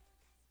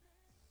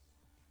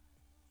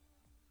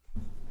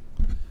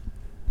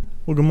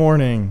Well, good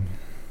morning.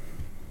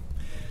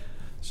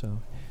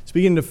 So it's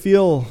beginning to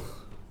feel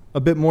a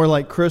bit more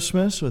like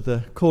Christmas with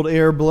the cold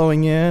air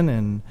blowing in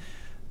and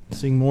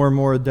seeing more and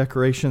more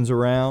decorations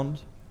around.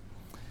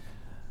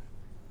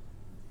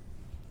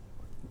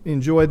 We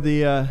enjoyed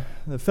the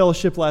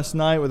fellowship last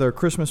night with our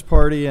Christmas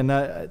party, and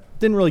I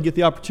didn't really get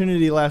the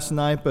opportunity last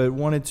night, but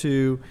wanted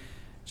to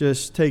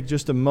just take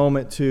just a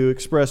moment to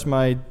express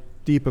my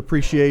deep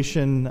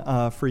appreciation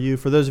for you.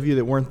 For those of you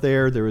that weren't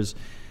there, there was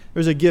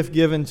a gift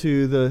given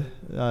to the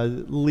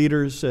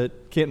leaders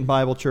at Canton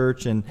Bible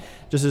Church, and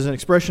just as an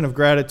expression of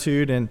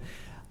gratitude, and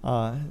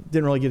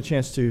didn't really get a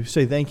chance to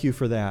say thank you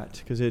for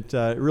that, because it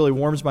really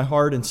warms my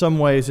heart. In some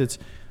ways, it's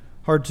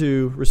hard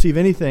to receive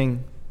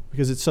anything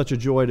because it's such a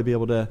joy to be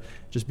able to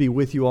just be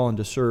with you all and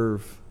to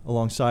serve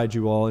alongside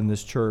you all in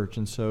this church.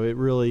 And so it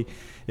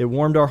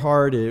warmed our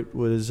heart. It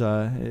was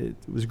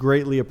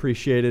greatly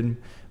appreciated,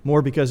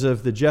 more because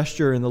of the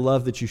gesture and the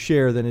love that you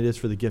share than it is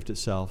for the gift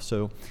itself.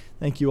 So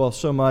thank you all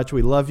so much.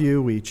 We love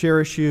you. We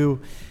cherish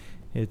you.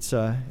 It's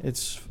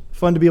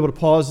fun to be able to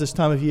pause this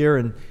time of year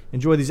and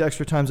enjoy these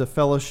extra times of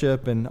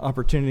fellowship and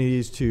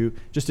opportunities to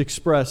just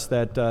express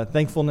that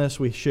thankfulness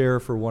we share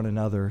for one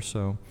another.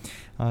 So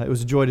it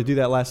was a joy to do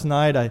that last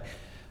night. I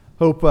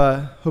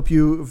hope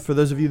you, for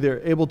those of you that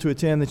are able to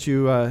attend, that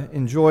you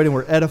enjoyed and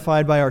were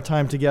edified by our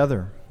time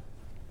together.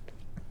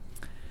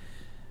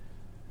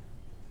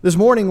 This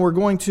morning we're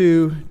going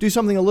to do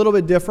something a little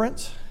bit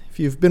different. If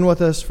you've been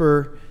with us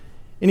for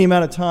any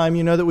amount of time,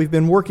 you know that we've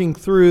been working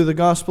through the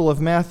Gospel of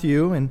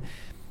Matthew, and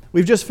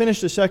we've just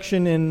finished a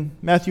section in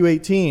Matthew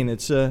 18.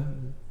 It's a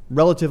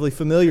relatively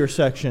familiar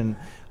section,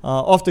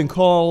 often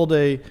called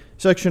a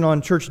section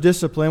on church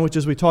discipline, which,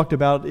 as we talked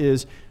about,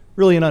 is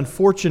really an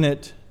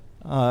unfortunate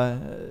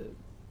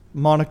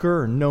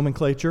moniker or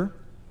nomenclature.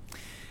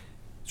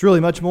 It's really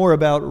much more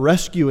about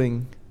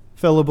rescuing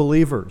fellow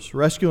believers,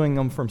 rescuing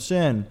them from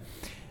sin.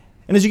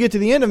 And as you get to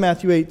the end of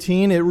Matthew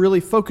 18, it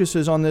really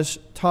focuses on this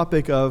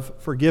topic of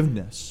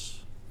forgiveness.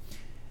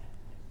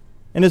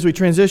 And as we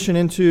transition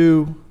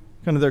into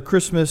kind of the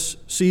Christmas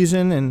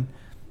season and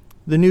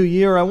the new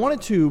year, I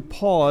wanted to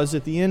pause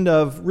at the end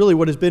of really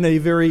what has been a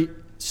very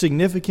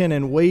significant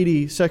and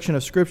weighty section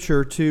of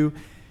Scripture to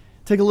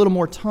take a little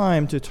more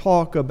time to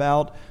talk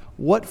about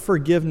what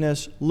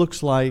forgiveness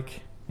looks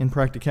like in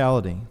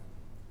practicality.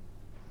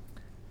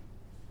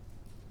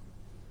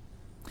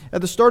 At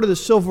the start of the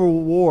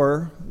Civil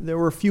War, there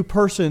were a few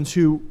persons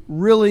who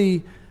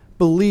really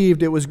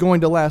believed it was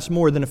going to last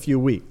more than a few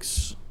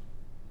weeks.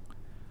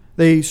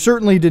 They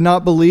certainly did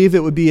not believe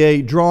it would be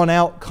a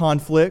drawn-out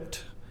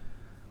conflict,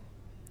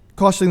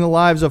 costing the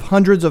lives of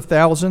hundreds of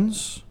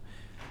thousands.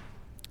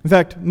 In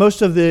fact,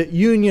 most of the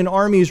Union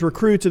Army's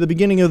recruits at the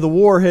beginning of the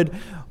war had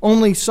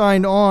only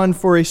signed on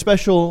for a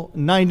special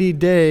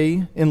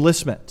 90-day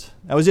enlistment.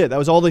 That was it. That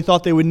was all they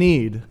thought they would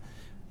need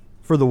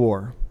for the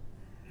war.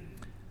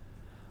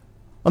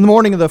 On the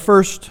morning of the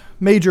first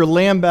major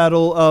land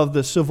battle of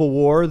the Civil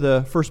War,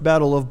 the First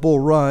Battle of Bull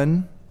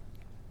Run,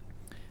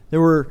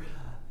 there were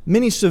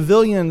many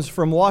civilians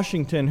from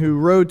Washington who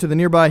rode to the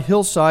nearby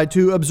hillside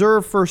to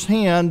observe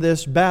firsthand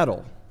this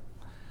battle,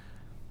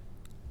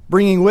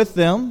 bringing with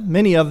them,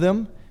 many of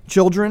them,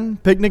 children,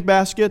 picnic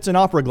baskets, and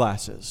opera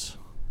glasses.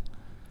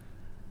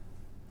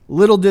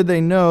 Little did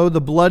they know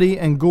the bloody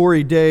and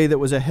gory day that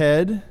was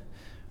ahead,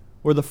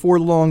 or the 4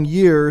 long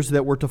years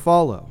that were to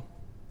follow.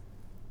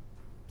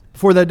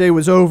 Before that day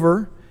was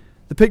over,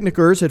 the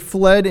picnickers had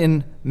fled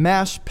in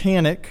mass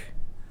panic,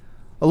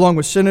 along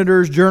with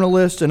senators,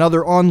 journalists, and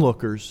other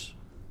onlookers.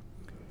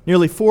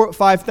 Nearly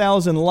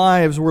 5,000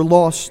 lives were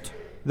lost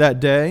that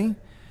day,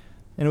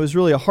 and it was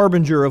really a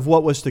harbinger of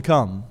what was to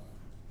come.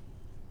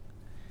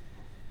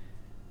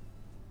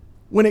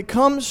 When it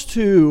comes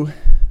to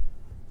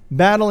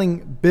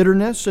battling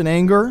bitterness and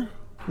anger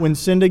when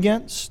sinned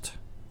against,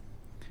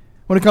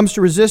 when it comes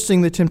to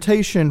resisting the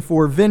temptation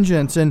for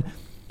vengeance and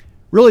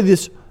really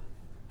this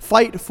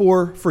fight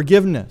for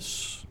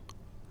forgiveness,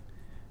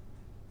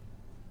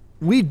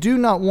 we do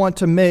not want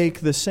to make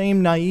the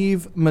same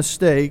naive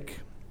mistake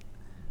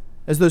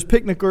as those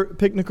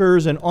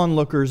picnickers and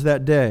onlookers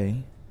that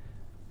day,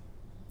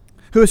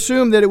 who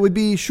assumed that it would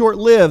be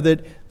short-lived,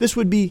 that this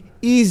would be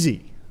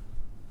easy.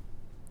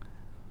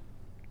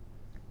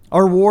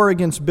 Our war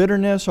against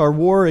bitterness, our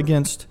war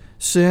against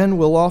sin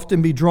will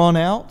often be drawn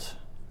out,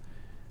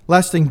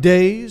 lasting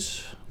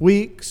days,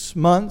 weeks,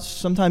 months,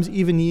 sometimes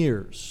even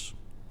years.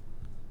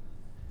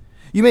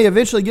 You may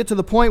eventually get to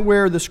the point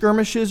where the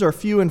skirmishes are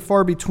few and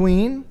far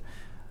between,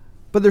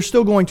 but they're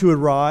still going to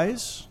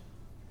arise,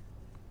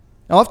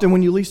 often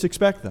when you least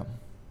expect them.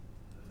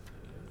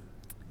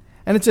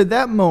 And it's at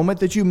that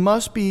moment that you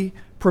must be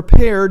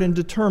prepared and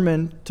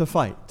determined to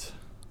fight.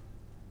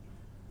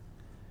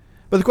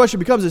 But the question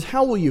becomes is,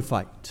 how will you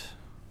fight?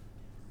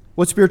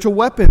 What spiritual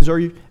weapons are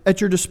you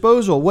at your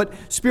disposal? What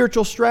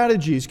spiritual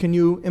strategies can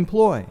you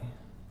employ?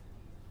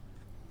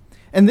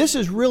 And this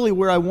is really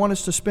where I want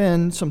us to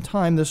spend some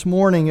time this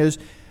morning as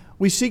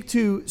we seek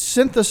to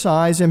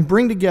synthesize and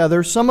bring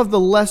together some of the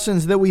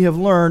lessons that we have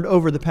learned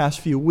over the past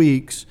few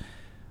weeks,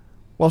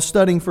 while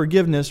studying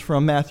forgiveness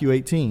from Matthew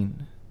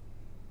 18.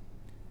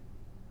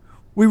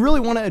 We really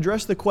want to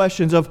address the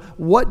questions of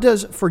what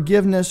does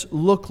forgiveness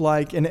look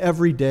like in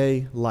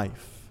everyday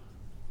life?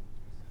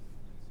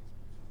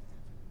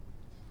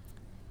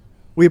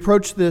 We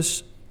approach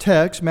this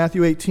text,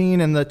 Matthew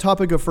 18, and the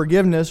topic of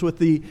forgiveness with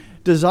the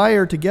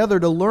desire together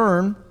to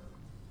learn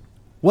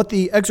what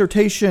the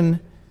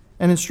exhortation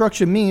and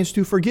instruction means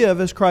to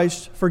forgive as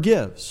Christ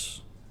forgives.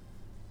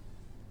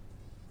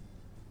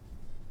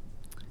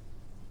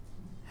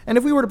 And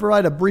if we were to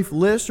provide a brief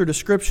list or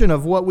description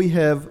of what we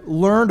have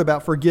learned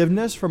about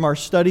forgiveness from our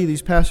study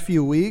these past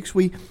few weeks,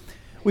 we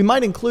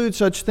might include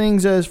such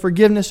things as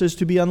forgiveness is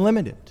to be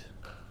unlimited.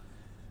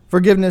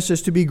 Forgiveness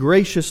is to be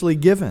graciously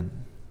given.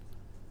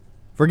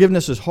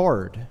 Forgiveness is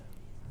hard.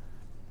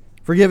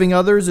 Forgiving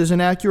others is an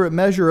accurate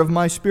measure of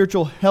my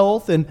spiritual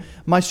health and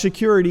my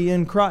security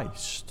in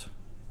Christ.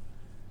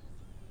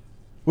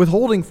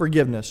 Withholding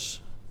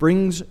forgiveness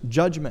brings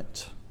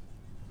judgment.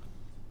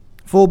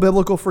 Full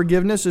biblical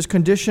forgiveness is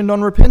conditioned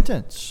on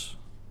repentance.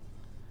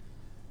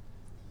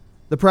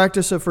 The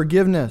practice of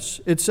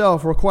forgiveness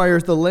itself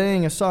requires the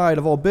laying aside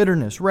of all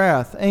bitterness,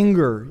 wrath,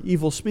 anger,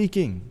 evil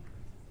speaking.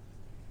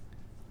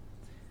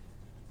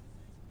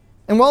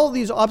 And while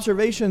these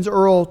observations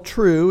are all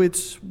true,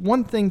 it's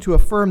one thing to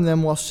affirm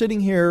them while sitting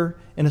here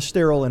in a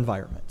sterile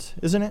environment,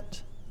 isn't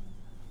it?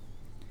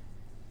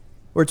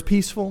 Where it's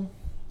peaceful.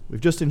 We've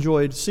just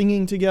enjoyed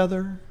singing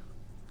together.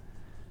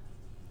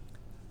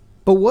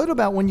 But what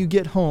about when you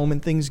get home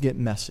and things get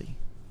messy?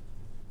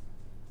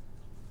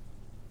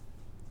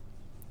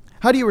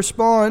 How do you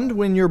respond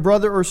when your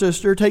brother or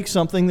sister takes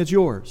something that's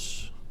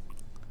yours?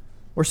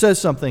 Or says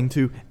something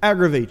to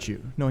aggravate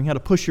you, knowing how to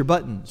push your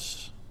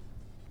buttons?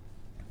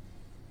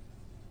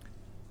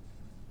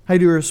 How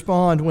do you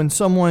respond when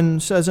someone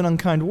says an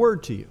unkind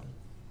word to you?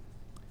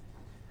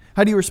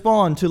 How do you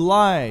respond to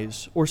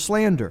lies or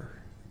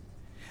slander?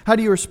 How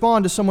do you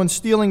respond to someone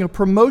stealing a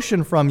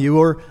promotion from you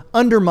or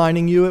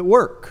undermining you at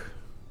work?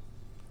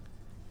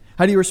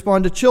 How do you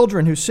respond to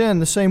children who sin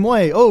the same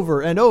way over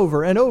and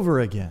over and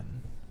over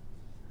again?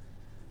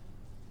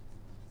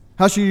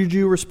 How should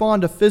you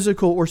respond to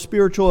physical or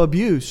spiritual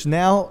abuse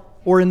now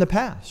or in the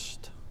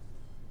past?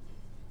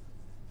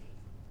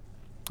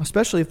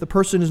 Especially if the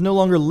person is no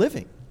longer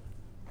living.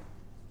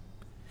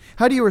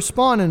 How do you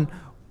respond, and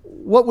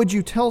what would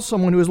you tell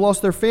someone who has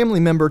lost their family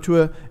member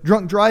to a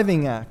drunk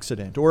driving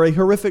accident or a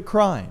horrific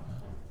crime?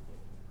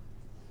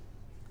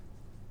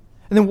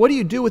 And then what do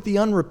you do with the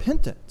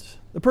unrepentant?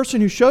 The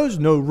person who shows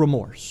no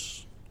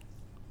remorse.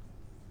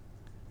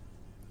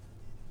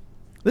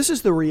 This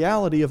is the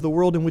reality of the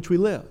world in which we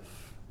live.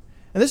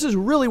 And this is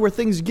really where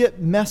things get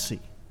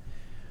messy.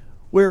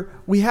 Where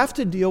we have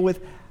to deal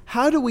with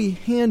how do we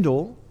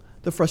handle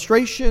the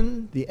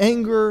frustration, the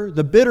anger,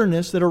 the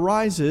bitterness that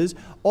arises,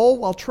 all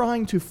while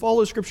trying to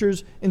follow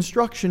Scripture's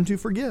instruction to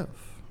forgive.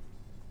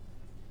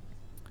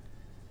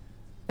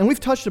 And we've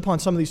touched upon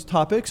some of these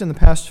topics in the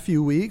past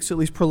few weeks, at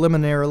least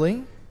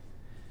preliminarily.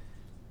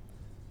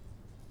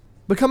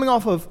 But coming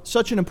off of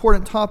such an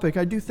important topic,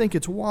 I do think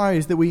it's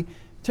wise that we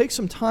take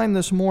some time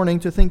this morning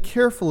to think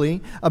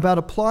carefully about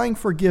applying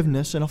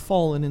forgiveness in a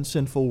fallen and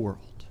sinful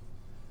world.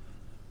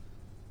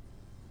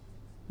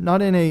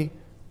 Not in a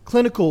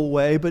clinical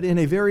way, but in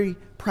a very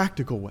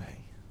practical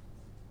way.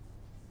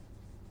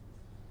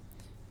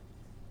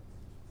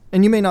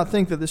 And you may not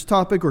think that this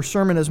topic or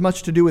sermon has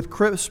much to do with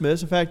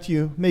Christmas. In fact,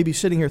 you may be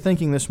sitting here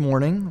thinking this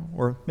morning,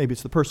 or maybe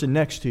it's the person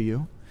next to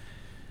you,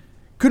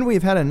 couldn't we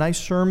have had a nice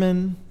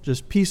sermon,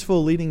 just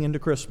peaceful leading into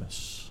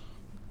Christmas?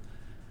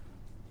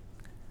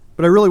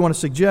 But I really want to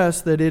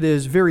suggest that it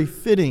is very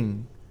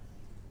fitting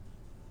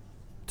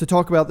to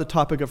talk about the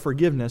topic of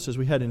forgiveness as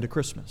we head into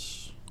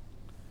Christmas.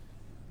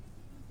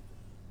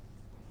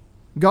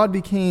 God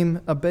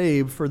became a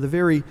babe for the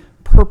very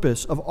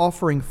purpose of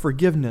offering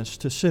forgiveness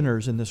to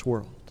sinners in this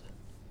world.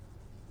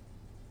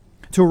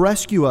 To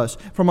rescue us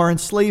from our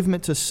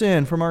enslavement to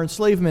sin, from our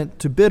enslavement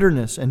to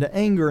bitterness and to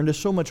anger and to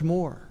so much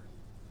more.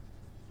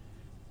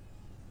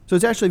 So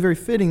it's actually very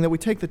fitting that we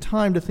take the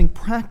time to think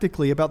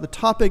practically about the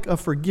topic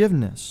of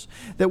forgiveness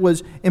that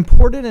was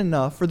important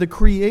enough for the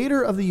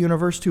Creator of the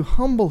universe to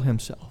humble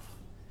Himself,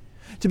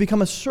 to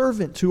become a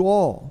servant to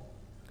all,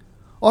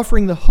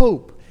 offering the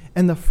hope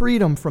and the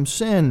freedom from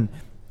sin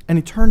and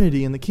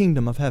eternity in the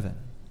kingdom of heaven.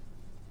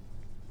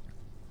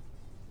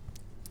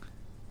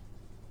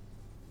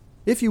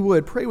 If you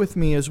would, pray with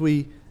me as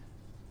we,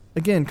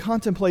 again,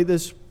 contemplate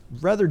this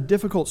rather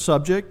difficult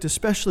subject,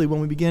 especially when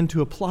we begin to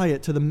apply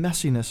it to the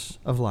messiness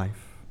of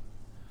life.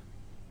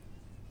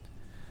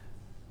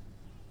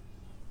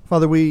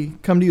 Father, we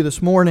come to you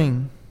this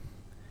morning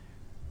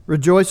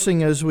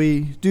rejoicing as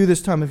we do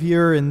this time of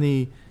year in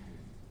the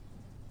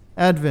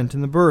advent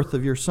and the birth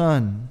of your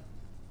Son.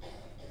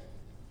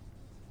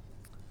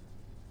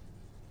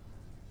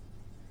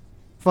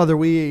 Father,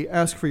 we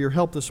ask for your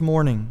help this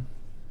morning,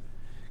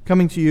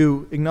 coming to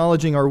you,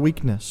 acknowledging our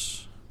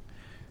weakness,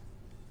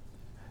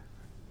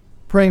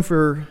 praying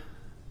for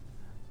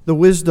the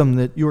wisdom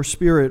that your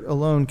Spirit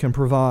alone can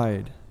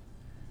provide,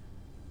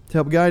 to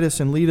help guide us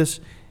and lead us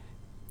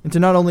into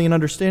not only an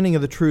understanding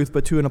of the truth,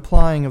 but to an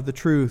applying of the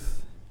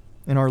truth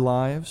in our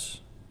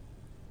lives.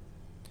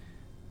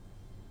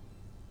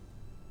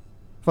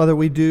 Father,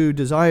 we do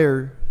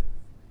desire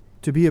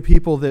to be a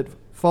people that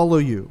follow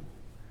you,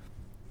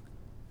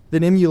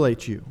 that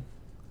emulate you,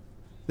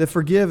 that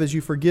forgive as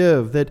you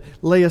forgive, that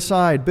lay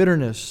aside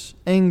bitterness,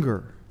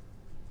 anger,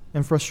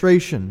 and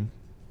frustration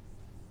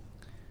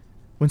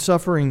when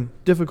suffering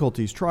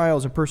difficulties,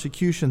 trials, and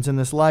persecutions in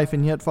this life.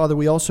 And yet, Father,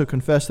 we also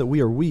confess that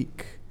we are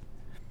weak.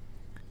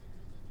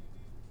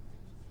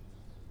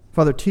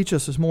 Father, teach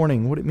us this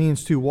morning what it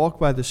means to walk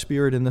by the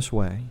Spirit in this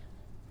way.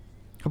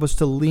 Help us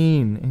to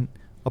lean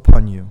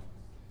upon you.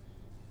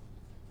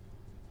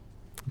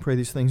 I pray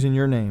these things in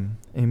your name.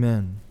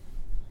 Amen.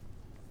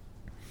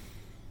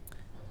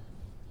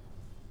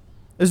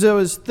 As I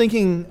was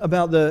thinking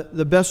about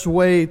the best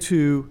way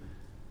to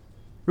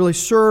really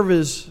serve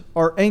as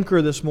our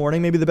anchor this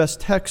morning, maybe the best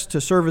text to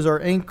serve as our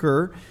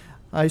anchor,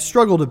 I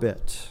struggled a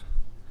bit.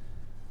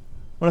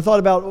 When I thought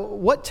about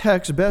what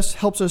text best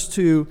helps us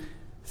to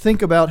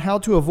think about how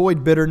to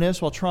avoid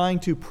bitterness while trying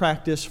to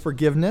practice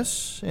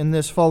forgiveness in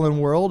this fallen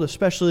world,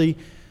 especially,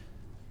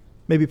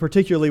 maybe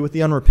particularly with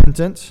the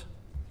unrepentant.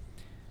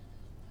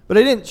 But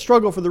I didn't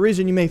struggle for the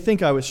reason you may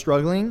think I was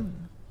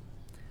struggling.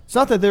 It's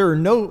not that there are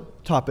no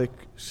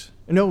topics,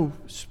 no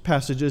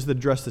passages that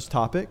address this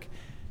topic.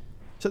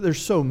 It's that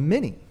there's so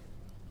many.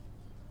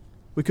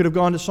 We could have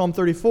gone to Psalm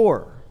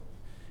 34,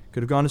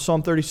 could have gone to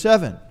Psalm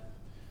 37,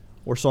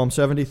 or Psalm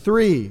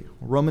 73,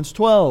 Romans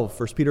 12,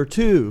 1 Peter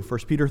 2, 1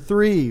 Peter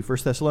 3, 1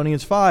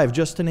 Thessalonians 5,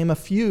 just to name a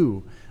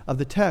few of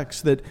the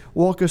texts that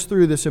walk us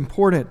through this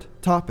important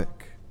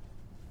topic.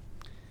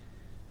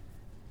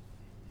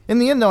 In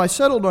the end, though, I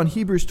settled on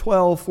Hebrews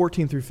 12,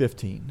 14 through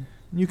 15.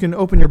 You can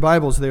open your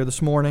Bibles there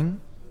this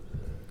morning.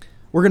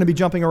 We're going to be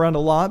jumping around a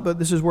lot, but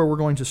this is where we're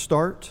going to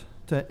start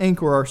to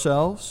anchor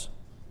ourselves.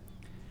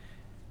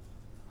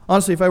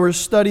 Honestly, if I were to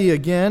study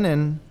again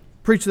and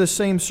preach this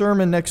same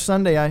sermon next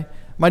Sunday, I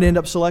might end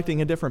up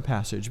selecting a different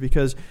passage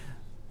because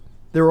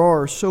there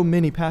are so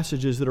many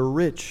passages that are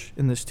rich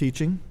in this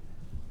teaching.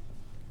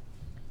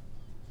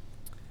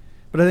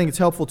 But I think it's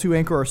helpful to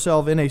anchor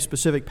ourselves in a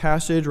specific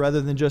passage rather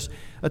than just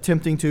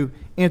attempting to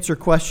answer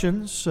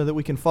questions so that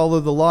we can follow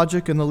the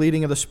logic and the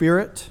leading of the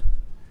Spirit.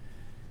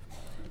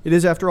 It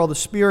is, after all, the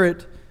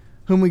Spirit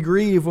whom we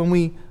grieve when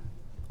we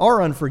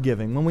are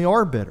unforgiving, when we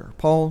are bitter.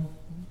 Paul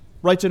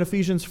writes in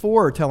Ephesians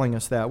 4 telling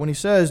us that when he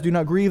says, "Do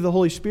not grieve the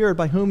Holy Spirit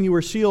by whom you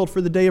were sealed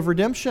for the day of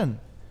redemption.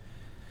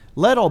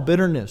 Let all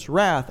bitterness,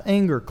 wrath,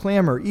 anger,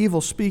 clamor, evil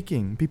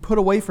speaking be put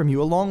away from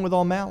you along with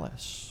all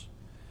malice.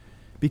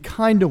 Be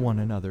kind to one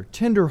another,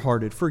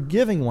 tender-hearted,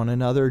 forgiving one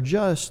another,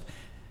 just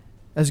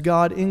as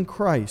God in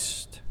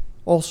Christ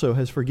also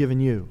has forgiven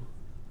you."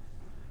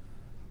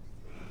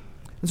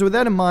 And so with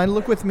that in mind,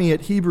 look with me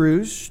at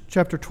Hebrews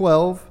chapter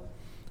 12,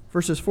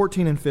 verses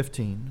 14 and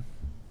 15.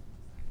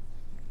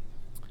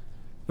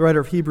 The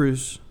writer of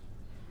Hebrews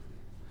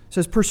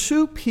says,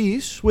 "Pursue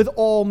peace with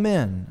all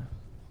men,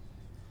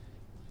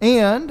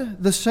 and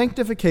the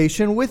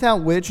sanctification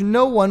without which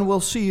no one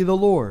will see the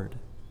Lord.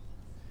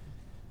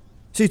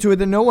 See to it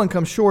that no one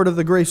comes short of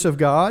the grace of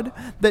God,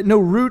 that no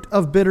root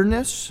of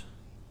bitterness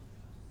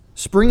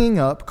springing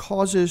up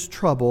causes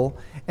trouble,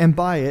 and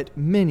by it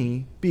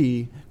many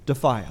be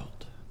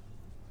defiled."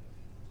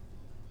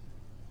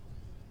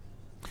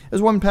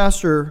 As one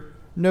pastor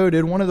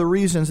noted, one of the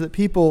reasons that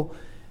people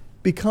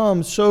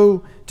become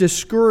so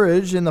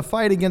discouraged in the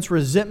fight against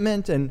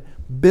resentment and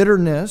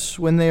bitterness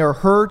when they are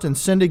hurt and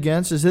sinned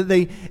against is that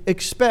they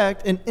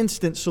expect an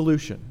instant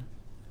solution,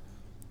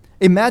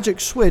 a magic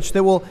switch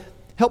that will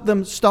help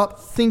them stop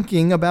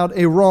thinking about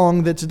a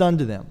wrong that's done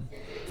to them.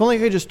 If only I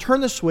could just turn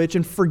the switch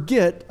and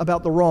forget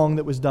about the wrong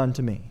that was done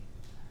to me.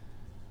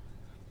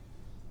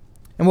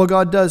 And while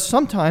God does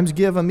sometimes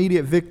give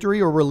immediate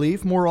victory or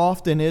relief, more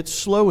often it's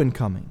slow in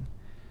coming.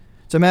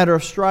 It's a matter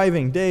of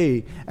striving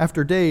day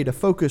after day to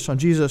focus on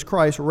Jesus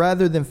Christ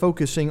rather than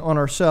focusing on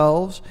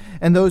ourselves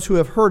and those who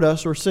have hurt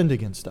us or sinned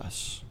against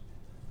us.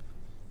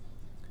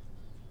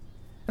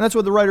 And that's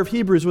what the writer of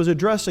Hebrews was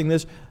addressing,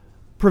 this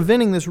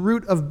preventing this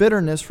root of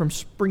bitterness from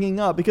springing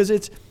up. Because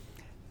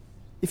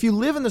if you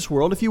live in this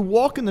world, if you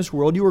walk in this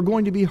world, you are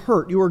going to be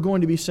hurt. You are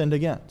going to be sinned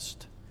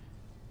against.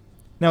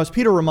 Now, as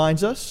Peter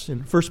reminds us in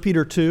 1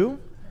 Peter 2,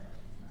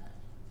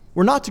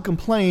 we're not to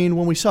complain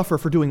when we suffer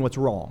for doing what's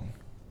wrong.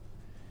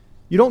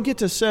 You don't get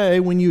to say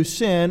when you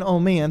sin, "Oh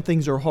man,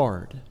 things are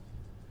hard."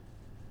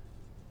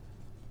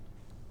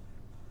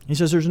 He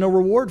says there's no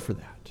reward for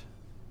that.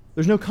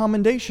 There's no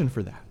commendation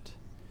for that.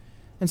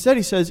 Instead,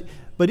 he says,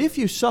 but if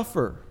you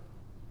suffer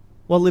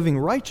while living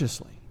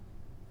righteously,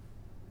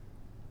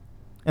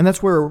 and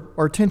that's where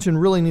our attention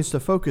really needs to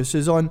focus,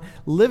 is on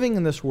living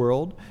in this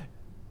world,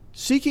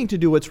 seeking to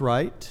do what's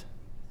right,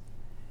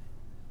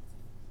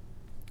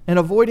 and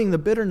avoiding the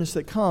bitterness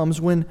that comes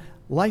when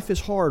life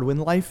is hard, when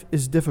life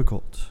is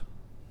difficult.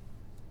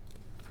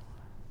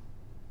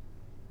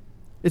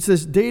 It's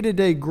this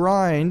day-to-day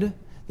grind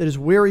that is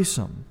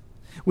wearisome.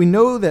 We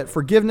know that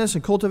forgiveness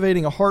and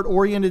cultivating a heart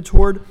oriented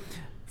toward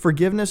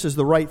forgiveness is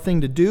the right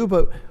thing to do,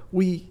 but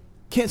we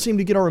can't seem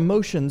to get our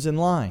emotions in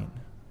line.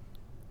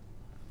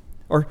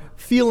 Our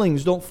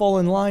feelings don't fall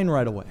in line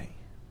right away.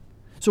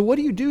 So what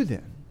do you do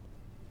then?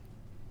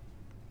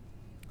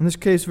 In this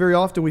case, very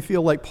often we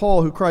feel like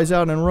Paul, who cries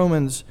out in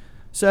Romans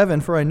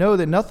 7, "For I know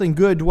that nothing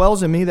good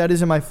dwells in me, that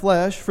is in my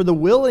flesh, for the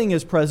willing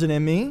is present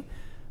in me,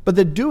 but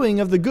the doing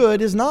of the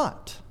good is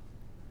not.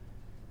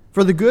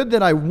 For the good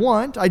that I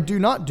want, I do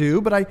not do,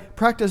 but I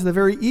practice the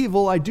very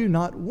evil I do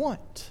not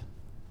want."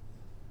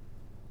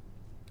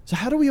 So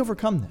how do we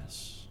overcome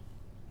this?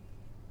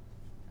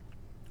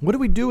 What do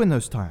we do in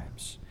those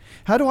times?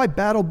 How do I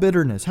battle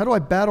bitterness? How do I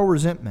battle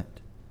resentment?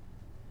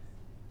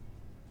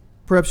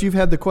 Perhaps you've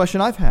had the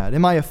question I've had.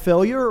 Am I a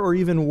failure, or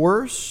even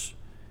worse,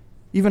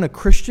 even a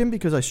Christian,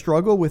 because I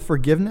struggle with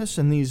forgiveness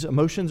and these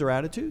emotions or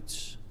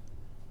attitudes?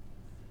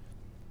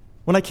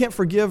 When I can't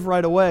forgive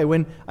right away,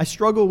 when I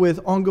struggle with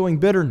ongoing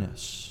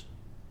bitterness,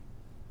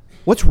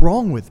 what's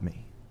wrong with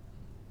me?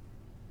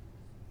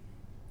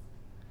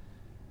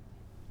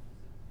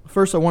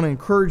 First, I want to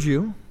encourage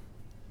you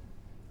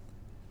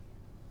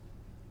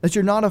that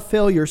you're not a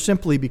failure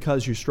simply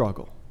because you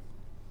struggle.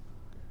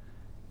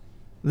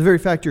 The very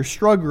fact you're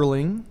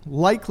struggling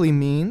likely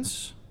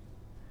means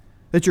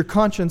that your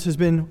conscience has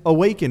been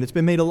awakened. It's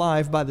been made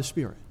alive by the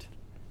Spirit.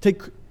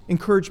 Take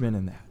encouragement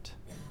in that.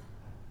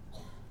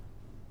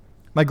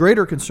 My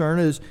greater concern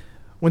is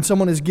when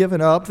someone has given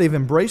up, they've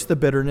embraced the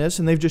bitterness,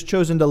 and they've just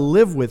chosen to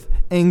live with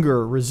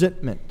anger,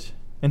 resentment,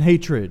 and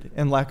hatred,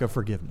 and lack of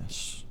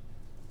forgiveness.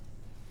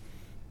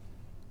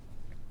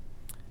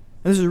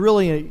 And this is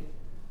really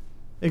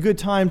a good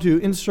time to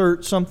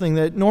insert something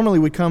that normally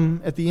would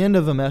come at the end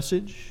of a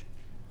message.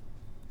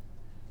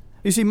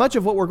 You see, much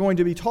of what we're going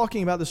to be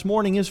talking about this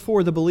morning is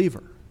for the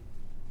believer.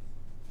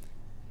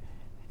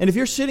 And if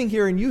you're sitting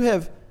here and you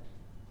have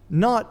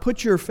not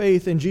put your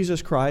faith in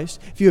Jesus Christ,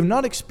 if you have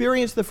not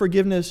experienced the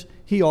forgiveness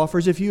He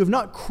offers, if you have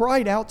not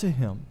cried out to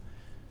Him,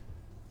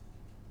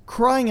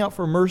 crying out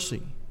for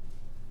mercy,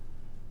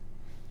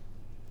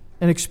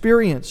 and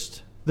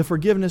experienced the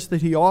forgiveness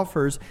that He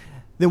offers,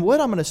 then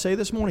what I'm going to say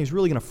this morning is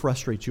really going to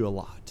frustrate you a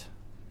lot.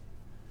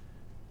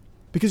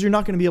 Because you're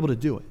not going to be able to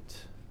do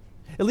it.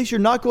 At least you're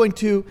not going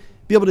to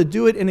be able to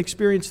do it and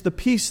experience the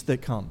peace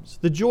that comes,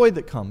 the joy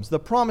that comes, the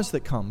promise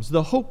that comes,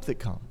 the hope that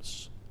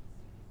comes.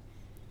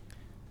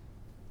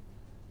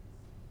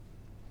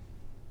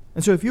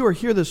 And so if you are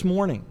here this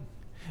morning,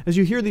 as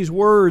you hear these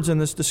words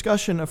and this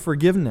discussion of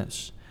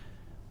forgiveness,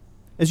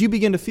 as you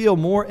begin to feel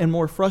more and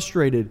more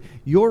frustrated,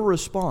 your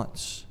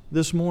response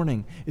this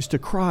morning is to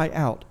cry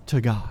out to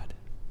God.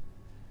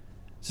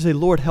 To say,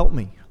 "Lord, help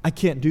me. I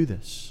can't do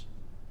this.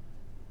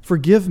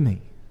 Forgive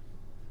me."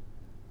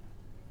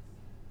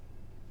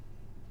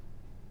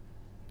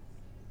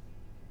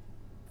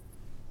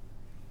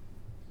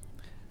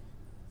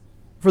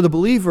 For the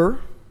believer,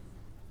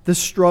 this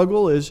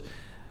struggle is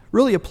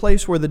really a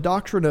place where the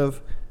doctrine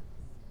of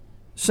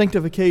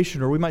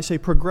sanctification, or we might say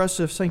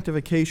progressive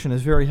sanctification,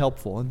 is very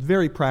helpful and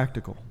very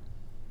practical.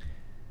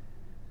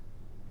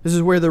 This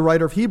is where the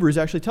writer of Hebrews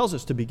actually tells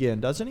us to begin,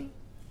 doesn't he?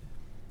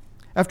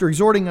 After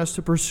exhorting us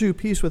to pursue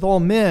peace with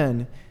all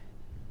men,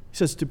 he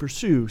says to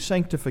pursue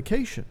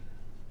sanctification.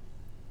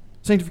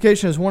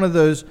 Sanctification is one of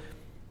those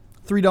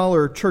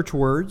 $3 church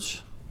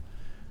words,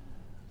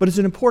 but it's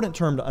an important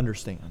term to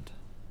understand.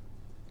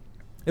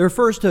 It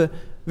refers to,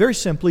 very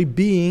simply,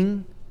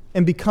 being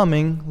and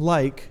becoming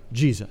like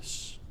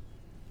Jesus.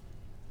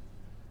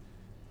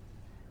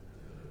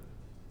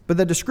 But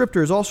that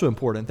descriptor is also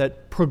important,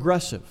 that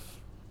progressive.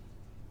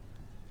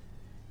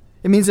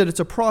 It means that it's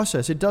a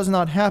process. It does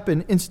not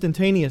happen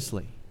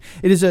instantaneously.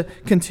 It is a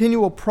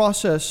continual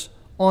process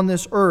on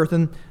this earth.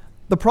 And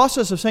the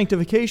process of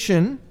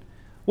sanctification,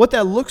 what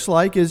that looks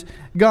like is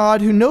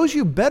God, who knows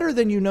you better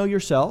than you know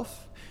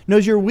yourself,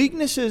 knows your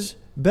weaknesses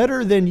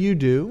better than you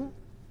do,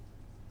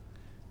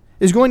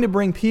 is going to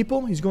bring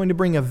people, He's going to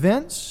bring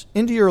events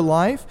into your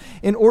life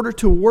in order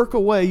to work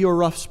away your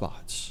rough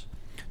spots,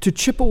 to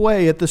chip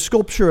away at the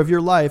sculpture of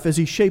your life as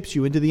He shapes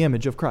you into the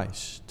image of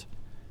Christ.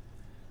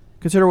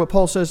 Consider what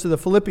Paul says to the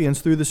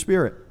Philippians through the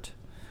Spirit.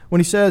 When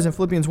he says in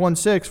Philippians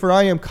 1:6, "For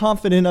I am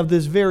confident of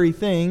this very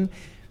thing,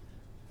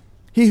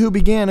 He who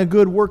began a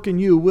good work in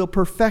you will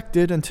perfect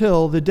it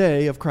until the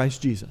day of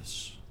Christ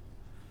Jesus."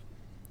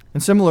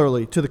 And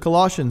similarly to the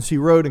Colossians, he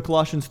wrote in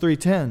Colossians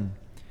 3:10,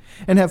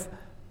 "And have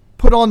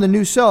put on the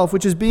new self,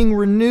 which is being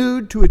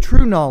renewed to a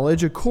true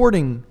knowledge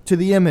according to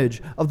the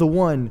image of the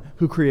one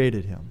who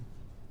created him."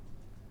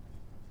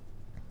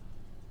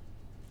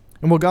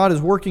 And while God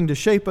is working to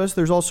shape us,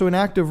 there's also an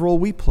active role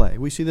we play.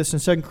 We see this in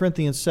 2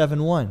 Corinthians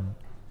 7:1.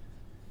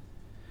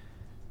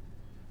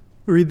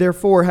 We read,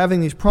 "Therefore, having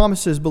these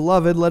promises,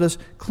 beloved, let us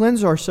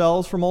cleanse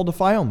ourselves from all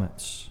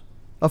defilements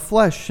of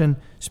flesh and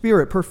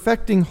spirit,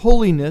 perfecting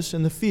holiness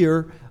in the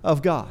fear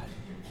of God."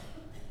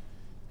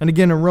 And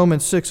again in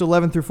Romans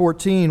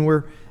 6:11-14,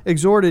 we're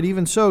exhorted,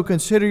 "Even so,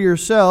 consider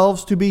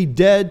yourselves to be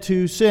dead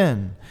to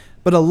sin,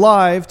 but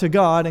alive to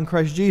God in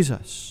Christ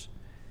Jesus.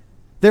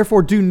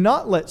 Therefore, do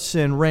not let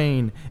sin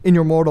reign in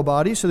your mortal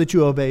body so that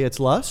you obey its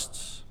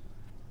lusts.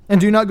 And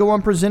do not go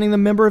on presenting the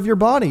member of your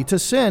body to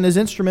sin as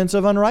instruments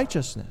of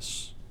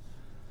unrighteousness,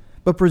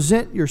 but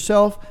present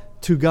yourself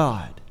to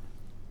God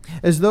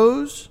as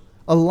those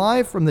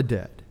alive from the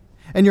dead,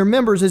 and your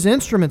members as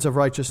instruments of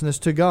righteousness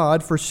to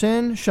God, for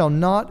sin shall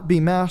not be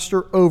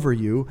master over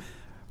you,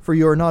 for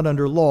you are not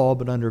under law,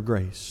 but under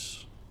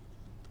grace.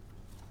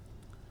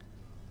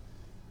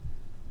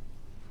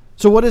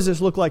 So what does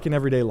this look like in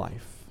everyday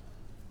life?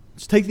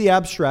 Let's take the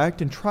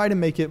abstract and try to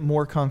make it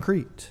more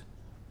concrete.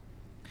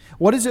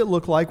 What does it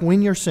look like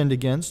when you're sinned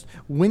against,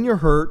 when you're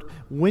hurt,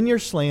 when you're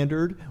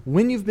slandered,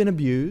 when you've been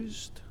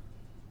abused?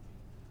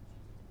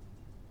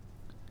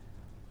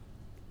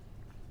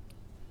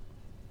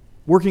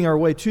 Working our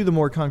way to the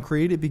more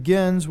concrete, it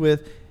begins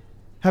with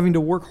having to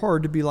work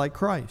hard to be like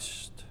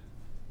Christ.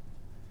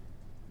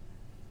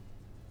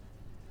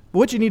 But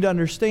what you need to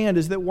understand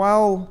is that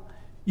while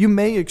you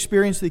may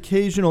experience the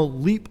occasional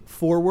leap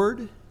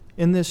forward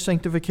in this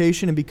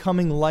sanctification and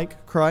becoming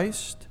like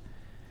Christ,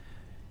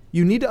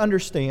 you need to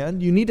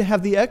understand, you need to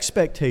have the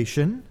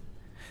expectation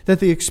that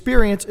the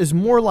experience is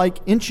more like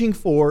inching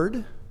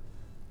forward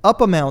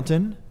up a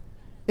mountain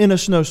in a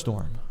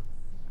snowstorm.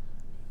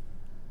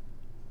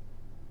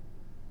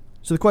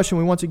 So the question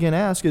we once again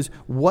ask is,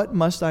 what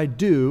must I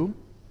do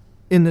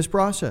in this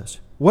process?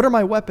 What are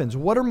my weapons?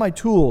 What are my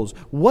tools?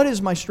 What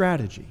is my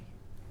strategy?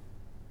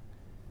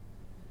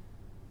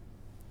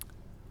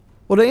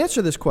 Well, to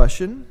answer this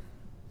question,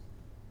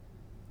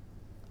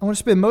 I want to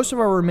spend most of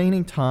our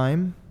remaining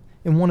time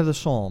in one of the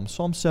Psalms,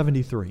 Psalm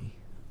 73.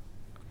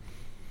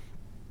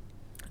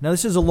 Now,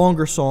 this is a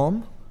longer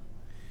psalm.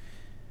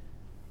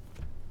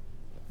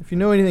 If you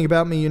know anything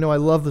about me, you know I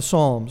love the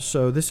Psalms,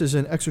 so this is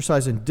an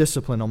exercise in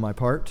discipline on my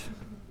part.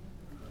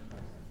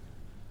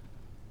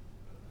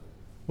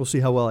 We'll see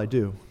how well I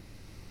do.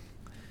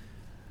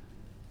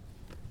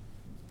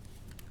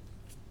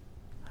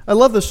 I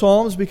love the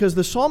Psalms because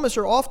the psalmists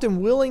are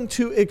often willing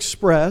to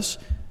express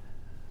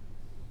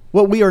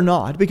what we are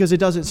not, because it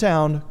doesn't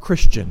sound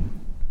Christian.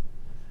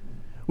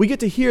 We get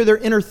to hear their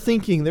inner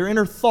thinking, their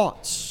inner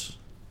thoughts,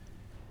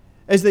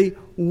 as they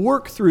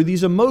work through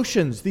these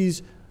emotions,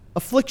 these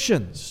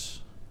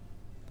afflictions.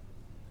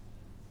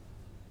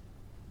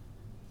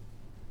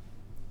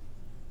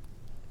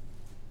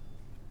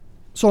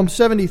 Psalm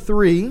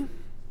 73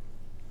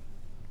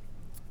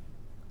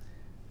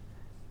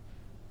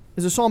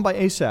 is a psalm by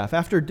Asaph.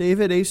 After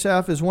David,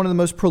 Asaph is one of the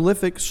most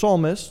prolific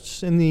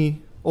psalmists in the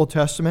Old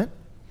Testament.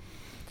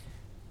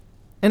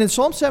 And in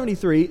Psalm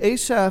 73,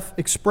 Asaph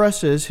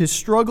expresses his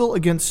struggle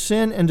against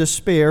sin and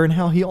despair and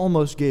how he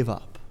almost gave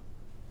up.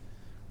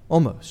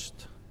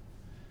 Almost.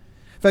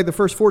 In fact, the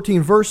first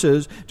 14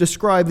 verses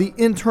describe the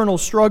internal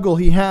struggle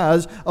he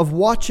has of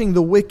watching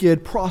the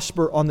wicked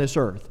prosper on this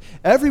earth.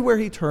 Everywhere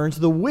he turns,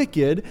 the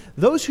wicked,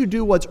 those who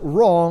do what's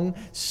wrong,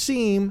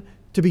 seem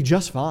to be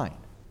just fine.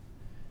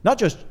 Not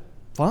just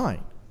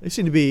fine. They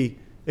seem to be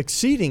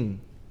exceeding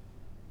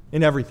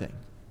in everything.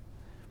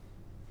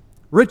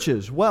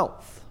 Riches,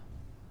 wealth,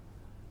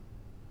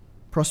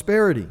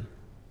 prosperity.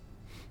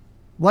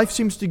 Life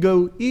seems to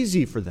go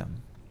easy for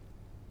them.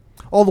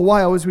 All the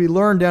while, as we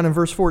learn down in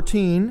verse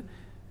 14,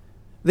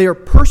 they are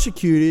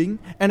persecuting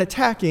and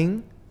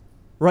attacking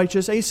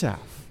righteous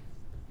Asaph,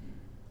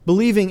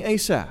 believing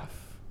Asaph.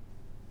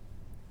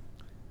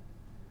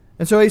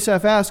 And so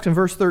Asaph asks in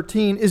verse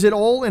 13, "Is it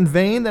all in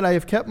vain that I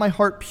have kept my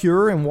heart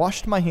pure and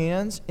washed my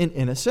hands in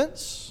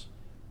innocence?"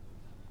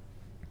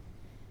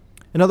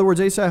 In other words,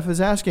 Asaph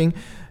is asking,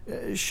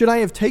 should I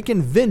have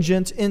taken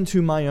vengeance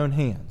into my own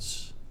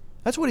hands?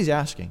 That's what he's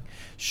asking.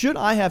 Should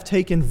I have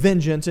taken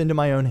vengeance into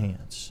my own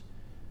hands?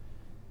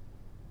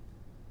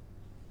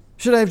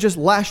 Should I have just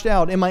lashed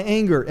out in my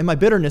anger and my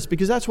bitterness?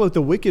 Because that's what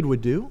the wicked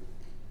would do.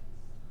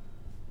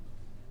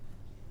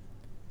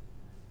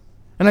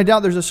 And I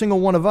doubt there's a single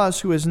one of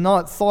us who has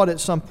not thought at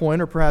some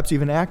point, or perhaps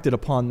even acted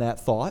upon that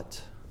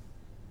thought.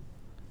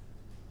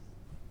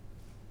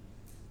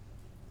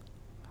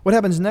 What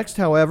happens next,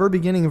 however,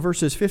 beginning in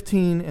verses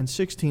 15 and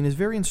 16, is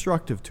very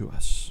instructive to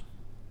us.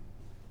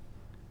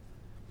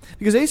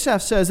 Because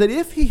Asaph says that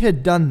if he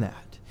had done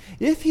that,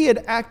 if he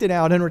had acted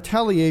out in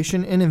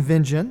retaliation and in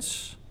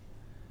vengeance,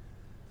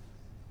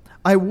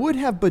 I would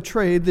have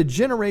betrayed the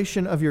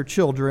generation of your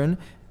children.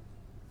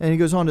 And he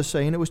goes on to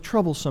say, and it was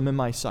troublesome in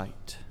my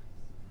sight.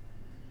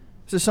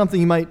 This is something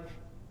you might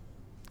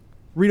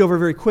read over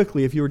very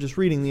quickly if you were just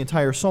reading the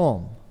entire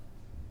psalm.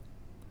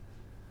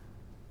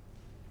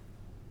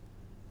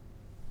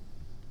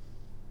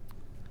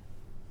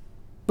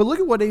 But look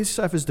at what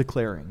Asaph is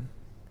declaring.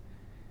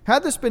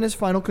 Had this been his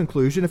final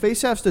conclusion, if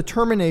Asaph's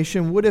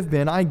determination would have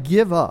been, I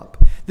give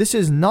up. This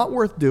is not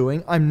worth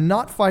doing. I'm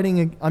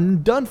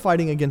done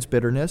fighting against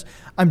bitterness.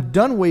 I'm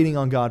done waiting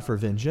on God for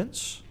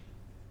vengeance.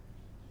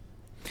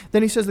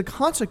 Then he says the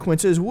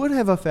consequences would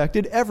have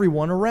affected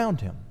everyone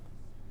around him,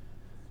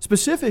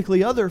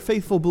 specifically other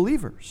faithful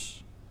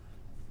believers.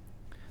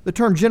 The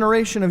term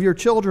generation of your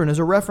children is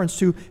a reference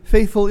to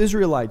faithful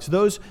Israelites,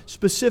 those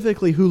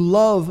specifically who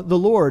love the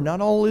Lord.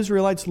 Not all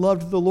Israelites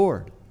loved the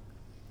Lord.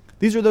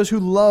 These are those who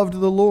loved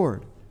the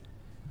Lord.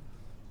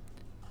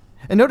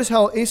 And notice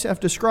how Asaph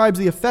describes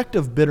the effect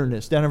of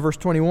bitterness down in verse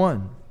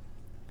 21.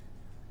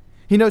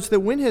 He notes that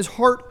when his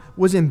heart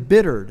was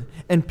embittered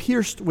and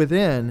pierced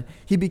within,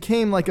 he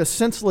became like a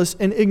senseless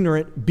and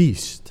ignorant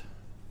beast.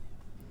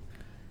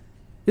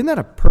 Isn't that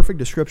a perfect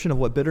description of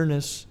what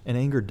bitterness and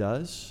anger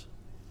does?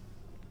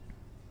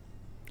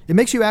 It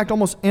makes you act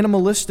almost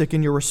animalistic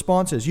in your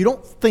responses. You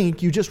don't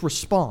think, you just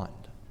respond.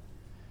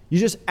 You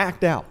just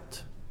act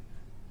out.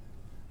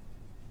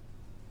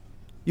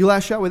 You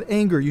lash out with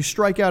anger. You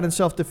strike out in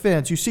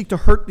self-defense. You seek to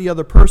hurt the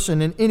other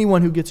person and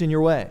anyone who gets in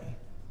your way.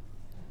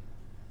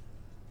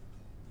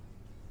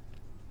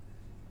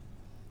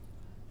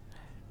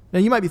 Now,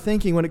 you might be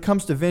thinking when it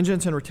comes to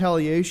vengeance and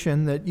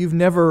retaliation that you've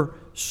never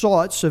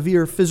sought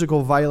severe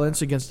physical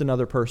violence against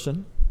another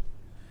person.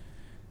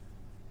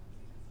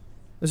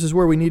 This is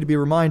where we need to be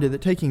reminded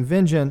that taking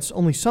vengeance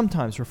only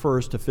sometimes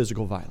refers to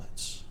physical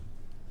violence.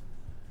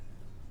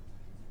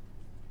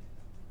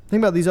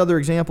 Think about these other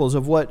examples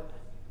of what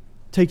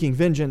taking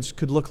vengeance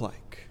could look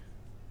like.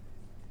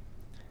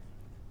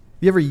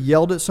 You ever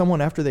yelled at someone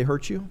after they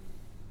hurt you?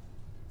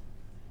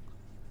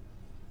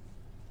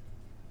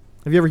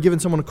 Have you ever given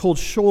someone a cold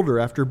shoulder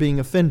after being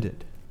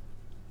offended?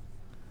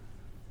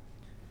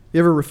 You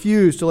ever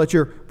refused to let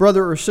your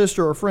brother or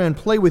sister or friend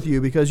play with you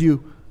because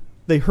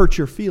they hurt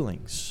your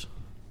feelings?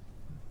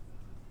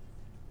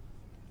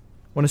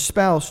 When a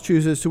spouse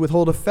chooses to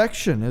withhold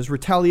affection as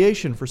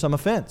retaliation for some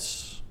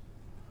offense?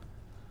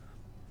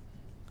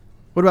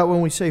 What about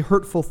when we say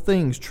hurtful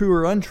things, true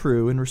or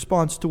untrue, in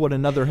response to what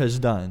another has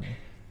done?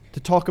 To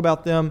talk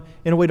about them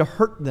in a way to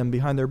hurt them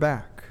behind their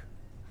back?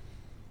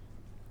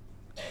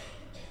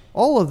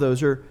 All of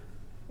those are,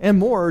 and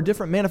more, are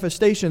different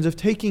manifestations of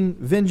taking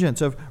vengeance,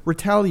 of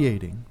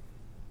retaliating.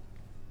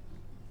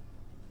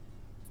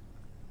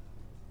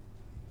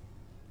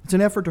 It's an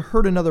effort to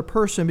hurt another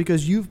person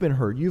because you've been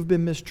hurt, you've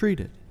been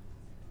mistreated.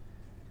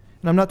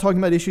 And I'm not talking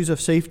about issues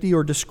of safety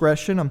or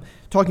discretion. I'm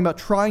talking about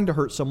trying to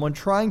hurt someone,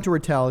 trying to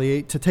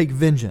retaliate, to take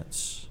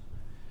vengeance.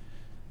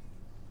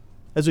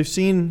 As we've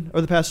seen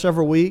over the past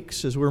several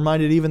weeks, as we're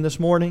reminded even this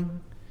morning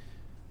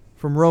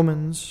from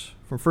Romans,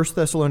 from 1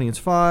 Thessalonians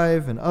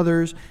 5 and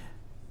others,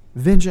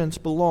 vengeance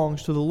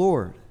belongs to the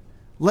Lord.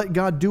 Let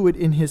God do it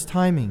in His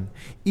timing,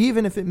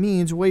 even if it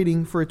means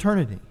waiting for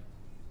eternity.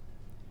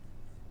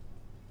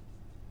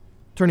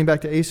 Turning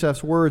back to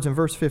Asaph's words in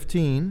verse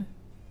 15,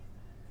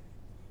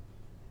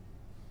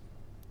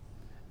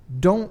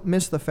 don't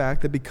miss the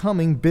fact that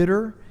becoming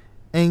bitter,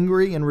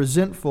 angry, and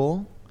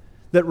resentful,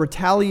 that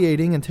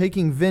retaliating and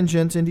taking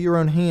vengeance into your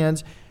own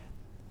hands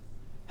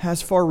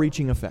has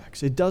far-reaching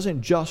effects. It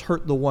doesn't just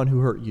hurt the one who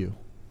hurt you.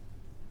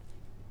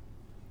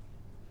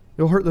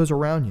 It'll hurt those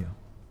around you.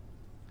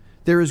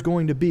 There is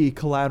going to be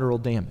collateral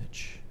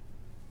damage.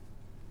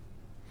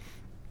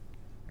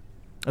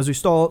 As we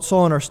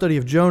saw in our study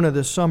of Jonah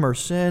this summer,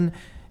 sin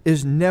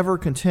is never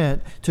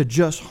content to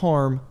just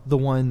harm the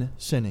one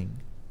sinning.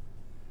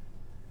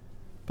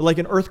 But like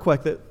an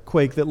earthquake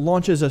that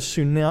launches a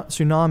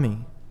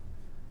tsunami,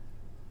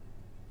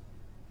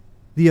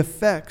 the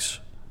effects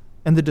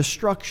and the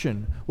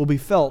destruction will be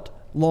felt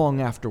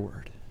long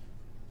afterward.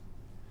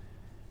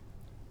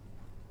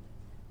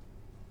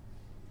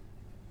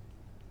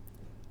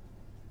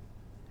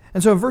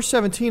 And so in verse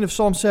 17 of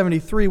Psalm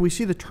 73, we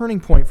see the turning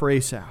point for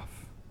Asaph.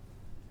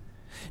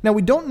 Now,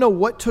 we don't know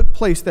what took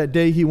place that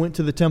day he went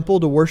to the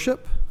temple to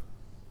worship,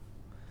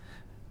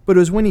 but it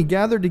was when he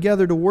gathered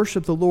together to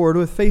worship the Lord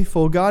with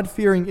faithful,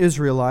 God-fearing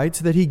Israelites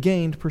that he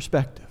gained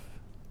perspective.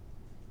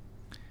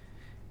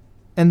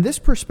 And this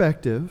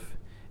perspective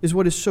is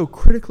what is so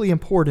critically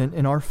important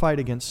in our fight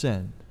against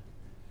sin.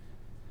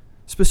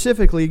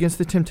 Specifically against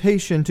the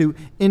temptation to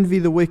envy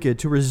the wicked,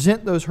 to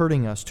resent those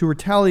hurting us, to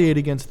retaliate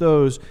against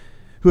those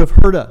who have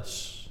hurt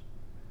us,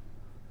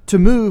 to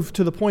move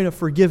to the point of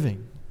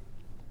forgiving.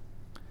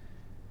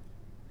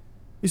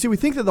 You see, we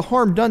think that the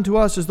harm done to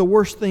us is the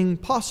worst thing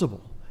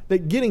possible,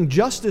 that getting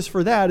justice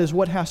for that is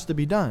what has to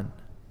be done.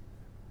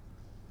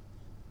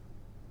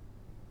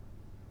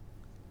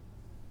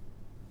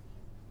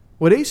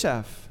 What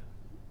Asaph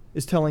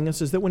is telling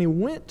us is that when he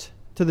went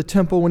to the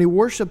temple, when he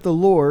worshiped the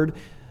Lord,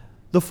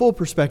 the full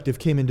perspective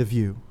came into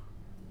view.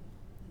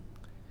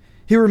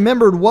 He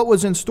remembered what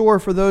was in store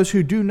for those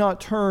who do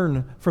not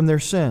turn from their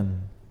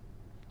sin.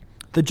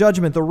 The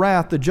judgment, the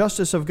wrath, the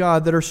justice of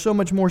God that are so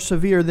much more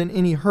severe than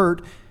any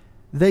hurt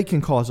they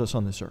can cause us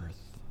on this earth.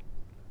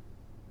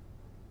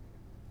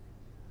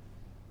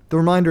 The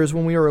reminder is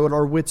when we are at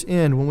our wits'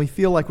 end, when we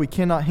feel like we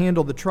cannot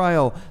handle the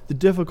trial, the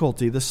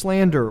difficulty, the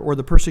slander, or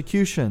the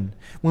persecution,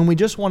 when we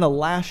just want to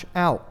lash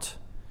out,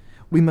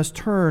 we must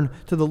turn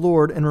to the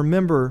Lord and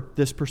remember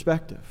this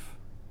perspective.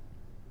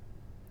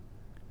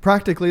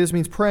 Practically, this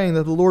means praying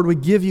that the Lord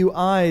would give you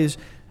eyes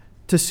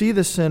to see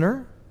the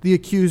sinner, the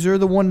accuser,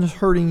 the one who's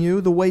hurting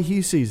you, the way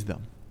He sees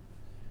them,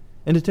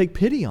 and to take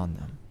pity on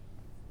them.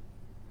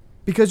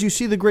 because you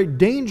see the great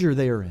danger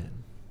they are in.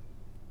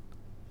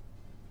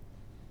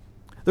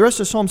 The rest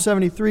of Psalm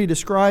 73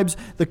 describes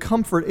the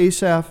comfort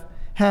Asaph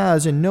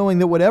has in knowing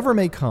that whatever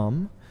may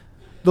come,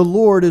 the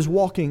Lord is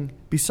walking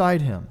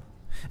beside him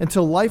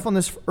until life on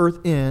this earth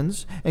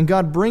ends and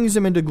God brings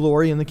him into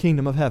glory in the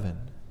kingdom of heaven.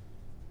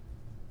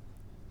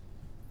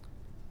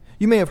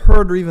 You may have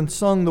heard or even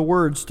sung the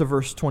words to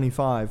verse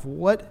 25.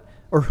 What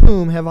or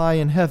whom have I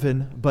in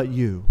heaven but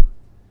you?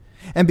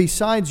 And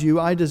besides you,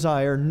 I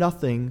desire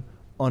nothing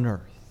on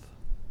earth.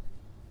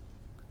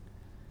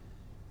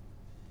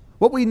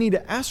 What we need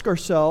to ask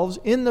ourselves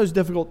in those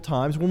difficult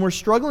times, when we're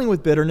struggling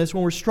with bitterness,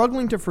 when we're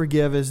struggling to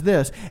forgive, is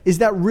this: is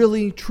that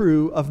really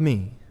true of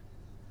me?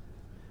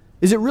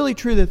 Is it really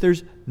true that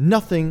there's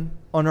nothing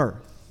on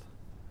earth?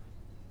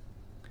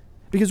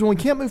 Because when we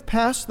can't move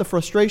past the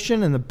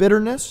frustration and the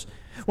bitterness,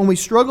 when we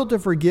struggle to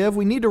forgive,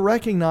 we need to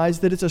recognize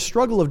that it's a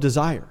struggle of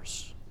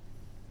desires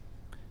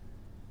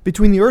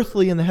between the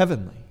earthly and the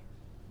heavenly.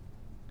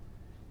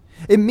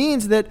 It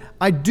means that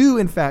I do,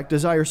 in fact,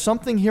 desire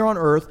something here on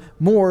earth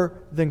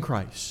more than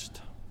Christ.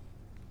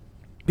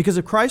 Because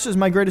if Christ is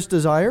my greatest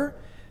desire,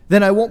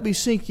 then I won't be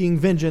seeking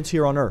vengeance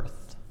here on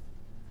earth.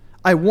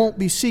 I won't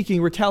be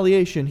seeking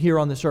retaliation here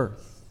on this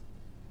earth.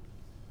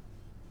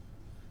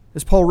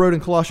 As Paul wrote in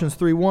Colossians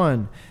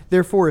 3:1,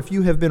 therefore, if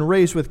you have been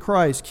raised with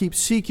Christ, keep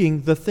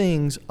seeking the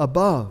things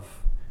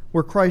above,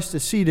 where Christ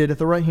is seated at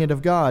the right hand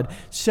of God.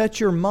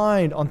 Set your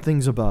mind on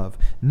things above,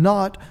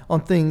 not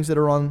on things that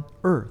are on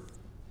earth.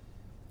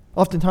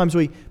 Oftentimes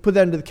we put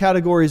that into the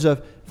categories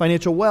of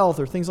financial wealth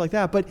or things like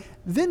that, but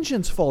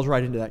vengeance falls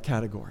right into that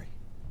category.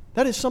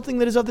 That is something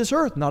that is of this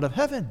earth, not of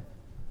heaven.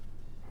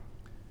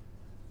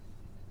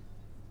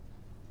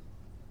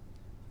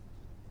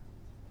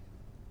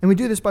 And we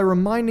do this by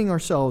reminding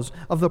ourselves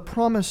of the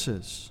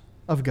promises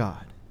of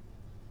God,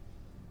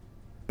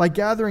 by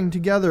gathering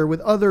together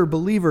with other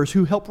believers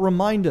who help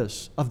remind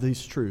us of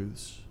these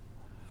truths.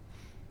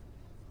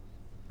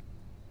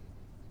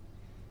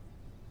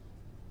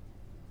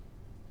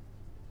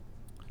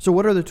 So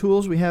what are the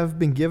tools we have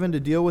been given to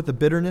deal with the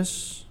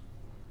bitterness,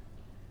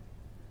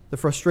 the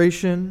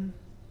frustration,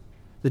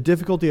 the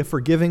difficulty of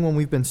forgiving when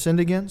we've been sinned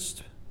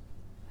against,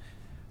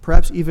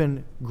 perhaps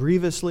even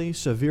grievously,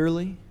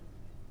 severely?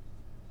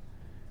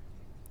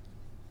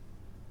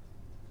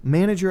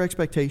 Manage your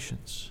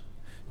expectations.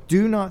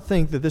 Do not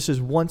think that this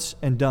is once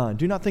and done.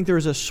 Do not think there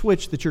is a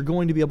switch that you're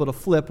going to be able to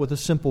flip with a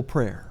simple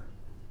prayer.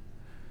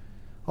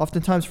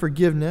 Oftentimes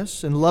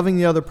forgiveness and loving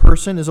the other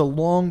person is a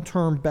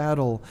long-term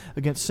battle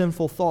against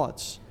sinful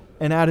thoughts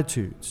and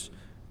attitudes.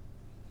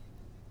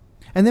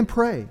 And then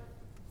pray.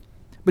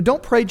 But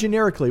don't pray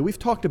generically. We've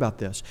talked about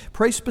this.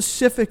 Pray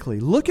specifically.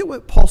 Look at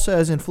what Paul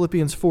says in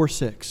Philippians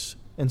 4:6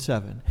 and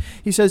 7.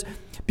 He says,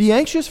 be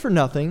anxious for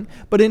nothing,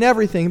 but in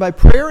everything, by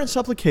prayer and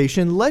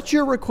supplication, let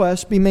your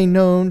requests be made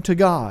known to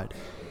God.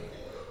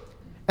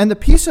 And the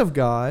peace of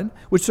God,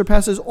 which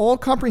surpasses all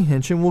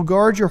comprehension, will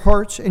guard your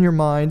hearts and your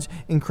minds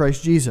in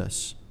Christ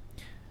Jesus.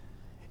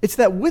 It's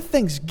that with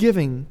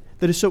thanksgiving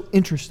that is so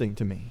interesting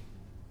to me.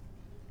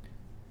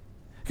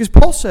 Because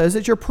Paul says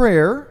that your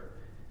prayer,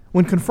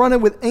 when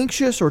confronted with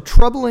anxious or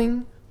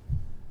troubling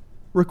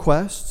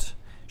requests,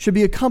 should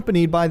be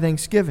accompanied by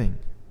thanksgiving.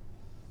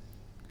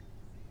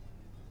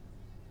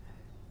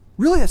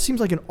 Really, that seems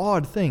like an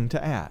odd thing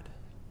to add.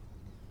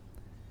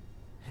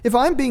 If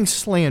I'm being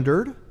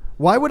slandered,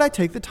 why would I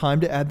take the time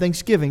to add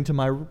thanksgiving to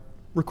my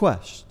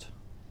request?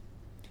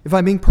 If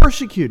I'm being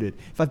persecuted,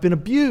 if I've been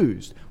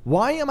abused,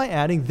 why am I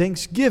adding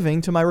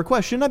thanksgiving to my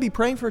request? Shouldn't I be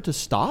praying for it to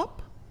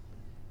stop?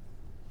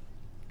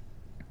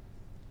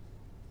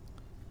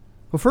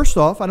 Well, first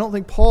off, I don't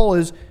think Paul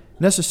is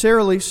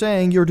necessarily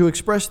saying you're to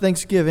express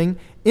thanksgiving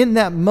in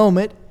that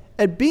moment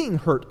at being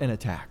hurt and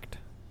attacked.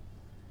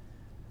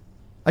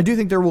 I do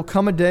think there will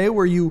come a day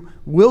where you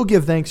will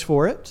give thanks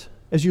for it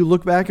as you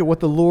look back at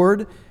what the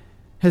Lord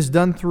has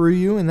done through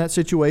you in that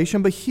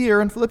situation. But here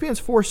in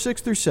Philippians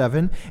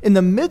 4:6-7, in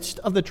the midst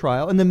of the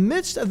trial, in the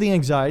midst of the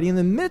anxiety, in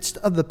the midst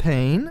of the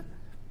pain,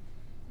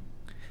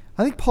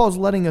 I think Paul's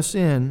letting us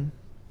in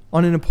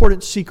on an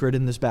important secret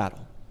in this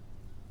battle.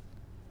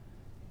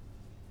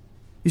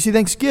 You see,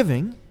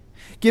 thanksgiving,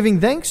 giving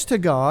thanks to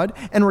God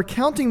and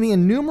recounting the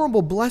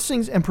innumerable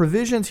blessings and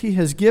provisions He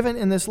has given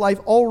in this life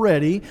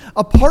already,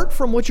 apart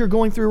from what you're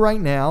going through right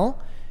now,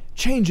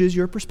 changes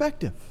your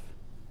perspective.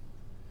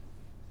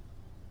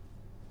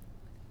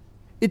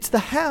 It's the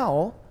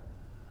how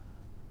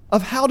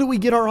of how do we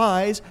get our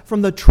eyes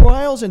from the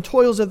trials and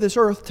toils of this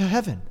earth to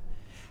heaven?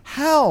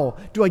 How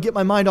do I get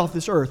my mind off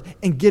this earth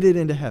and get it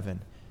into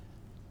heaven?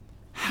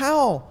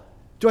 How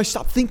do I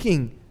stop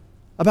thinking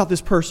about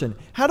this person?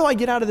 How do I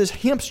get out of this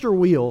hamster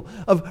wheel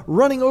of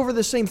running over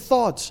the same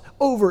thoughts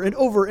over and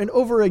over and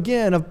over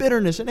again of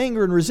bitterness and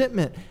anger and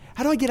resentment?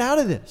 How do I get out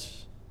of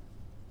this?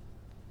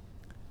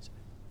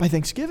 By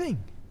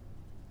thanksgiving.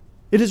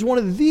 It is one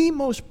of the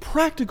most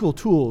practical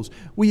tools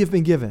we have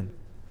been given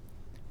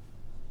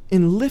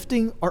in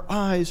lifting our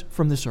eyes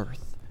from this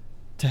earth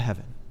to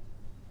heaven.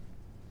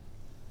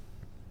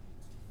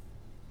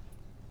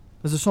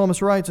 As the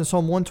psalmist writes in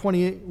Psalm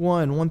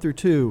 121, 1 through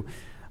 2,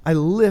 I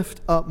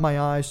lift up my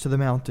eyes to the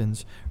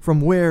mountains.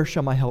 From where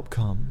shall my help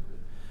come?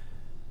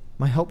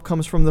 My help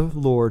comes from the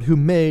Lord who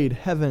made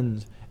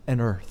heavens and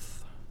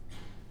earth.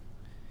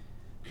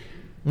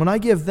 When I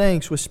give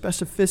thanks with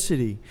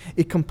specificity,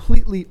 it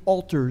completely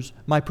alters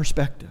my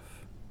perspective,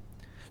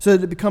 so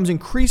that it becomes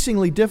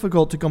increasingly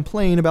difficult to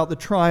complain about the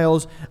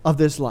trials of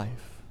this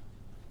life.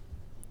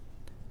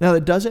 Now,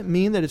 that doesn't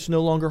mean that it's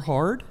no longer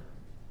hard.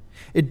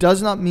 It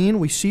does not mean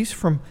we cease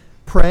from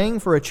praying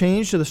for a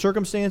change to the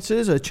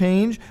circumstances, a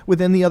change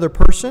within the other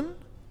person.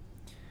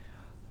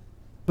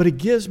 But it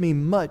gives me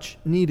much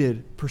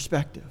needed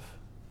perspective,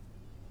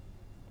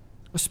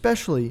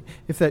 especially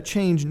if that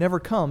change never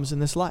comes in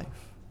this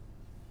life.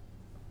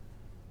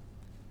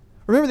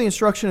 Remember the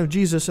instruction of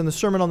Jesus in the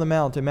Sermon on the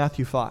Mount in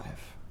Matthew 5.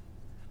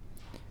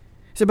 He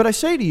said, but I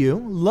say to you,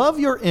 love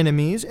your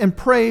enemies and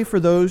pray for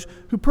those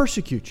who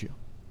persecute you.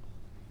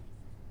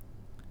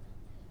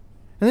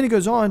 And then he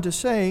goes on to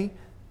say,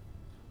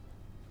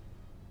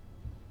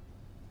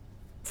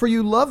 for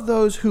you love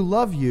those who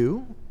love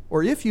you,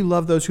 or if you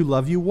love those who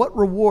love you, what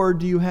reward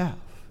do you have?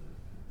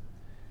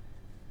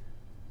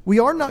 We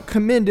are not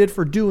commended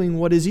for doing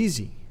what is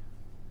easy.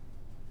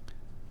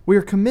 We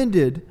are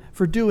commended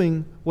for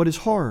doing what is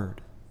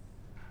hard.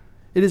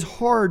 It is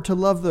hard to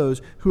love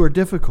those who are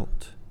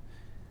difficult,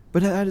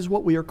 but that is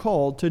what we are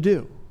called to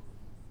do.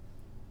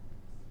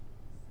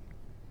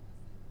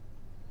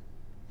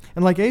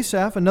 And like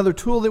Asaph, another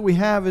tool that we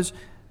have is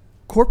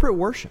corporate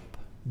worship,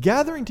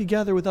 gathering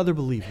together with other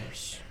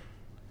believers.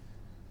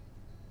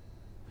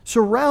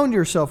 Surround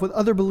yourself with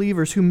other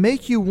believers who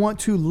make you want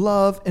to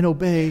love and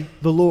obey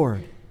the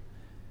Lord.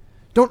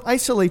 Don't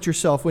isolate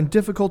yourself when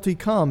difficulty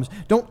comes.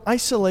 Don't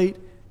isolate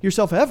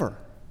yourself ever.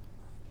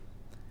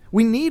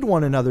 We need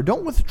one another.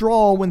 Don't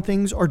withdraw when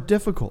things are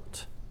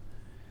difficult.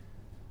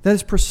 That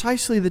is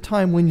precisely the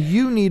time when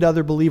you need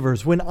other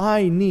believers, when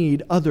I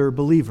need other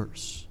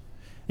believers.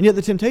 And yet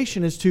the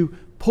temptation is to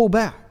pull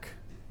back.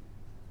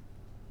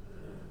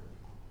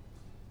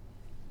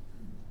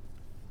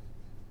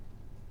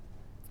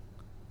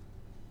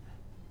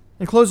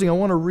 In closing, I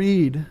want to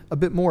read a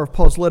bit more of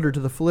Paul's letter to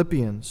the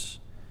Philippians.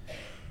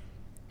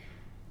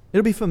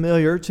 It'll be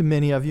familiar to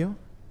many of you,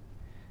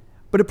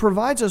 but it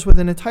provides us with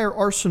an entire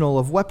arsenal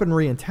of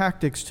weaponry and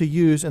tactics to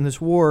use in this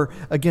war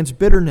against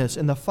bitterness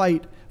and the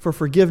fight for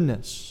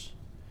forgiveness,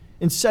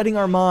 in setting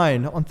our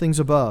mind on things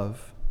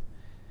above.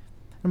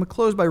 I'm going to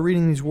close by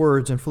reading these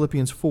words in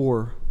Philippians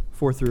 4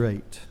 through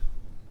 8.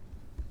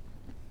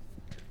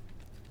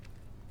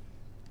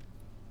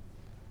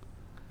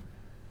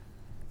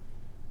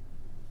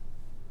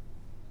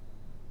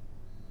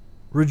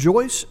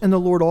 Rejoice in the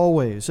Lord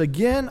always.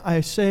 Again, I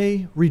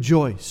say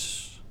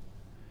rejoice.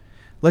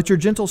 Let your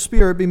gentle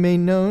spirit be made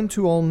known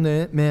to all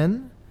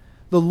men.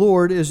 The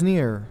Lord is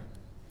near.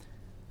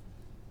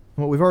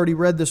 What we've already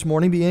read this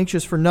morning, be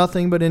anxious for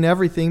nothing, but in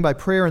everything, by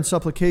prayer and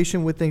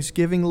supplication with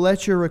thanksgiving,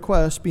 let your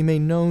requests be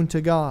made known to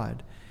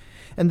God.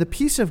 And the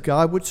peace of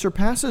God, which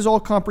surpasses all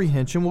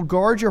comprehension, will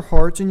guard your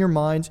hearts and your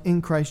minds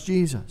in Christ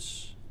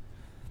Jesus.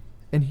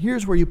 And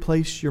here's where you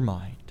place your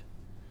mind.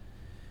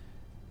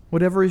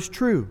 Whatever is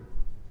true,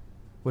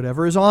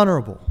 whatever is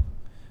honorable,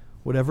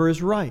 whatever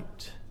is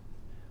right,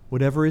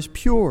 whatever is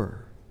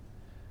pure,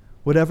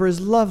 whatever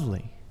is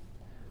lovely,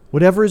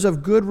 whatever is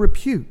of good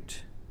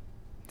repute,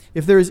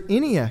 if there is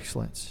any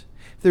excellence,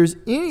 if there is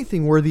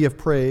anything worthy of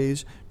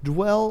praise,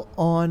 dwell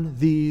on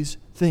these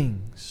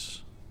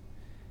things.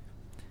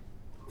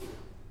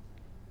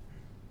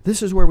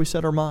 This is where we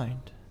set our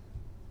mind.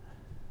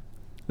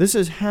 This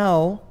is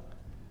how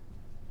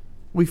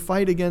we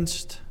fight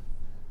against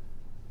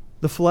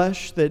the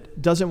flesh that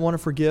doesn't want to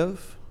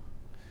forgive,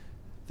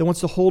 that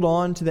wants to hold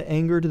on to the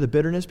anger, to the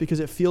bitterness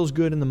because it feels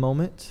good in the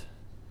moment,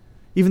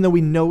 even though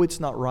we know it's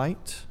not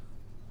right.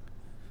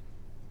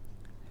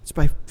 It's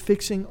by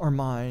fixing our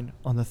mind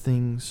on the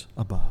things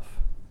above.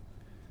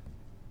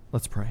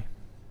 Let's pray.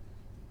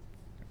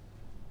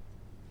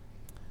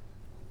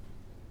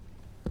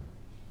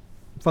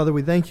 Father,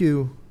 we thank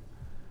you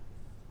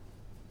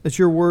that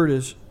your word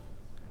is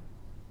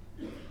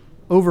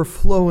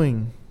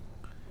overflowing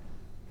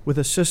with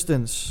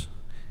assistance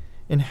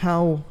in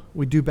how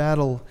we do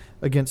battle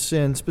against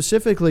sin,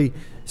 specifically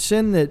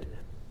sin that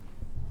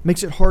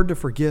makes it hard to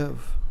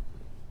forgive.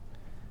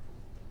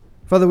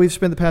 Father, we've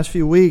spent the past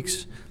few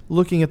weeks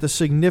looking at the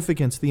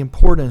significance, the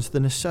importance, the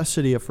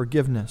necessity of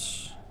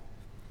forgiveness.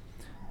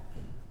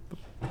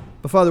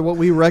 But Father, what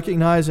we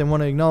recognize and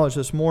want to acknowledge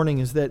this morning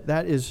is that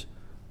that is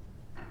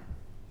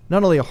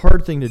not only a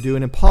hard thing to do,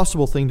 an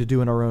impossible thing to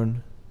do in our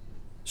own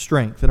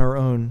strength, in our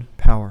own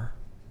power.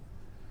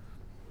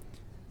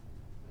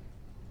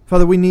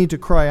 Father, we need to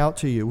cry out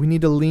to you. We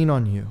need to lean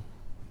on you.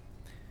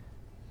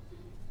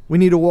 We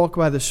need to walk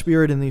by the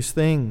Spirit in these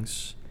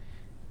things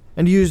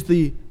and use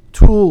the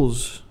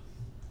tools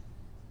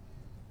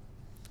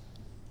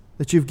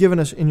that you've given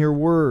us in your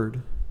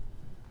word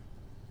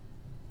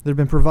that have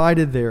been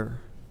provided there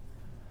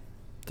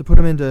to put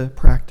them into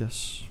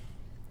practice.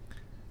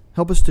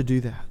 Help us to do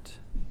that.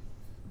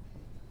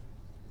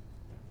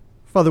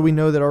 Father, we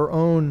know that our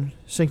own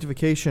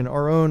sanctification,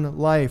 our own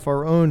life,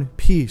 our own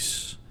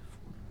peace,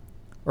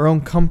 our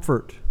own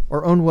comfort,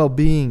 our own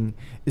well-being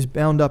is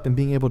bound up in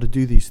being able to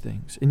do these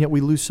things. And yet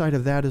we lose sight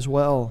of that as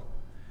well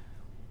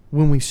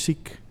when we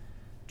seek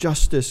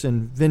justice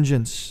and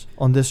vengeance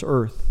on this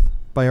earth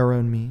by our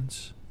own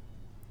means.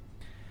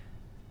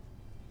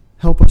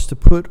 Help us to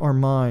put our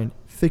mind,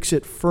 fix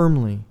it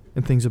firmly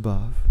in things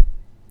above.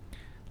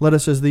 Let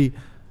us, as the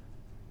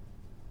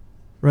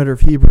writer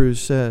of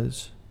Hebrews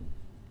says,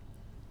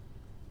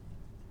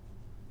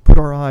 put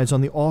our eyes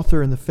on the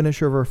author and the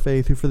finisher of our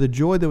faith, who for the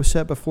joy that was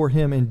set before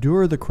him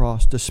endured the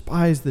cross,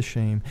 despised the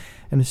shame,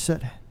 and is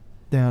set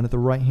down at the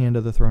right hand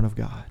of the throne of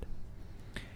God.